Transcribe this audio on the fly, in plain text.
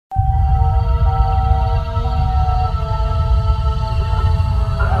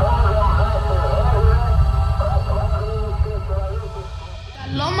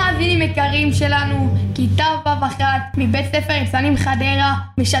כיתה ו1 מבית ספר ניצנים חדרה,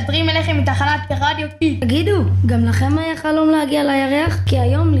 משדרים אליכם מתחנת רדיו קיטס. תגידו, גם לכם היה חלום להגיע לירח? כי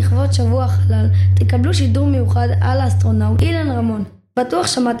היום לכבוד שבוע החלל תקבלו שידור מיוחד על האסטרונאוט אילן רמון. בטוח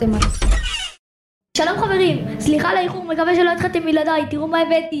שמעתם עליו. שלום חברים, סליחה על האיחור, מקווה שלא התחלתם בלעדיי, תראו מה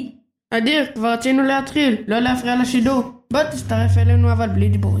הבאתי. אדיר, כבר רצינו להתחיל, לא להפריע לשידור. בוא תצטרף אלינו אבל בלי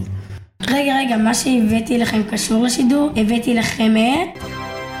דיבורים. רגע, מה שהבאתי לכם קשור לשידור? הבאתי לכם את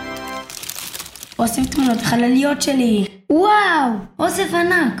אוסף תמונות החלליות שלי. וואו, אוסף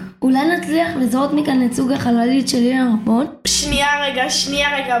ענק. אולי נצליח לזהות מכאן את סוג החללית של אילן רמון? שנייה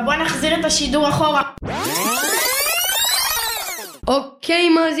רגע, בוא נחזיר את השידור אחורה. אוקיי,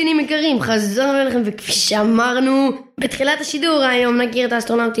 מאזינים יקרים, חזרנו אליכם, וכפי שאמרנו בתחילת השידור היום נכיר את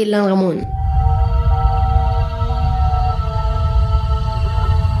האסטרונאוט אילן רמון.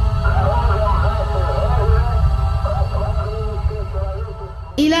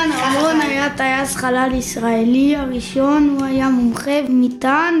 אילן רמון היה טייס חלל ישראלי הראשון, הוא היה מומחה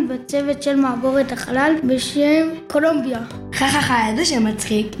מטען בצוות של מעבורת החלל בשם קולומביה. איזה שם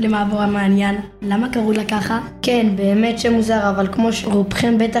מצחיק למעבור המעניין. למה קראו לה ככה? כן, באמת שם מוזר, אבל כמו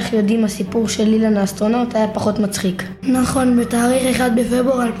שרובכם בטח יודעים, הסיפור של אילן האסטרונאוט היה פחות מצחיק. נכון, בתאריך 1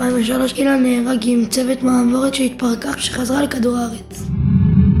 בפברואר 2003 אילן נהרג עם צוות מעבורת שהתפרקה כשחזרה לכדור הארץ.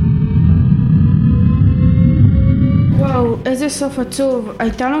 וואו, איזה סוף עצוב.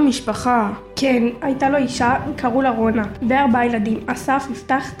 הייתה לו משפחה. כן, הייתה לו אישה, קראו לה רונה, ו4 ילדים, אסף,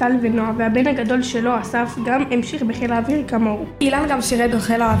 יפתח, טל ונועה, והבן הגדול שלו, אסף, גם המשיך בחיל האוויר כמוהו. אילן גם שירת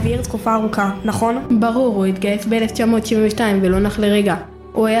בחיל האוויר תקופה ארוכה, נכון? ברור, הוא התגייס ב-1972 ולא נח לרגע.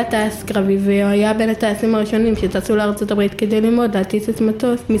 הוא היה טייס קרבי והיה בין הטייסים הראשונים שטסו לארצות הברית כדי ללמוד להטיס את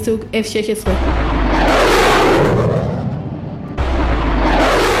מטוס מסוג F-16.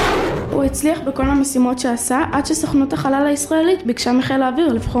 הוא הצליח בכל המשימות שעשה עד שסוכנות החלל הישראלית ביקשה מחיל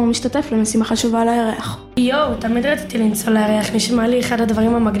האוויר לבחור משתתף למשימה חשובה לירח. יואו, תמיד רציתי לנסוע לירח, נשמע לי אחד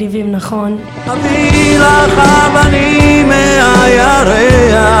הדברים המגניבים, נכון? אביא לך אבנים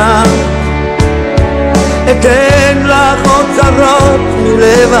מהירח, אתן לך אוצרות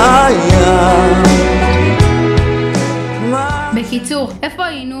מלב הים. בקיצור, איפה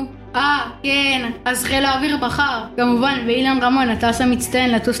היינו? כן, אז חיל האוויר בחר, כמובן, ואילן רמון, הטייס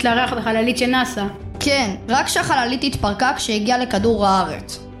המצטיין לטוס לירח בחללית של נאס"א. כן, רק שהחללית התפרקה כשהגיעה לכדור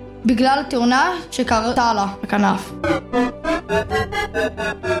הארץ, בגלל תאונה שקרתה לה בכנף.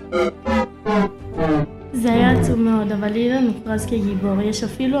 זה היה עצוב מאוד, אבל אילן מוכרז כגיבור. יש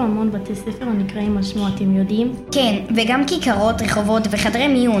אפילו המון בתי ספר הנקראים על שמו, אתם יודעים? כן, וגם כיכרות, רחובות וחדרי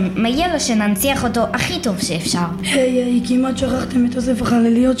מיון. מגיע לו שננציח אותו הכי טוב שאפשר. היי, כמעט שכחתם את אוסף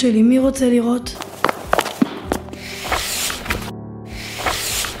החלליות שלי, מי רוצה לראות?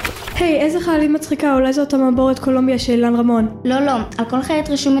 היי, איזה חללית מצחיקה, אולי זאת המעבורת קולומביה של אילן רמון. לא, על כל חיית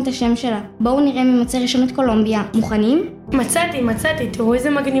רשום את השם שלה. בואו נראה מי מוצא רשום את קולומביה. מוכנים? מצאתי, תראו איזה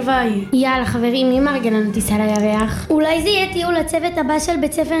מגניבה היא. יאללה חברים, מי מארגן לנו טיסה לירח? אולי זה יהיה טיול לצוות הבא של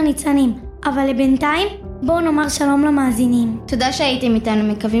בית ספר ניצנים, אבל לבינתיים בואו נאמר שלום למאזינים. תודה שהייתם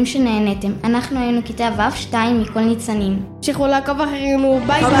איתנו, מקווים שנהנתם. אנחנו היינו כיתה ו2 מכל ניצנים. שכחו לעקוב אחרינו,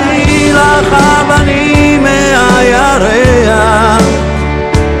 ביי. אביא לך אבנים מהירח,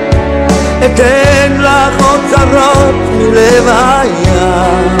 אתן לך אוצרות מלב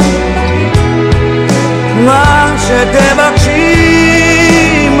הים. מה שתבקשי,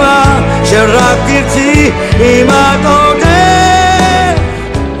 מה שרק תרצי, אם את עודד.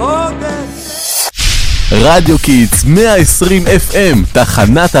 רדיו קיטס 120 FM,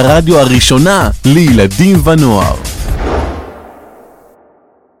 תחנת הרדיו הראשונה לילדים ונוער.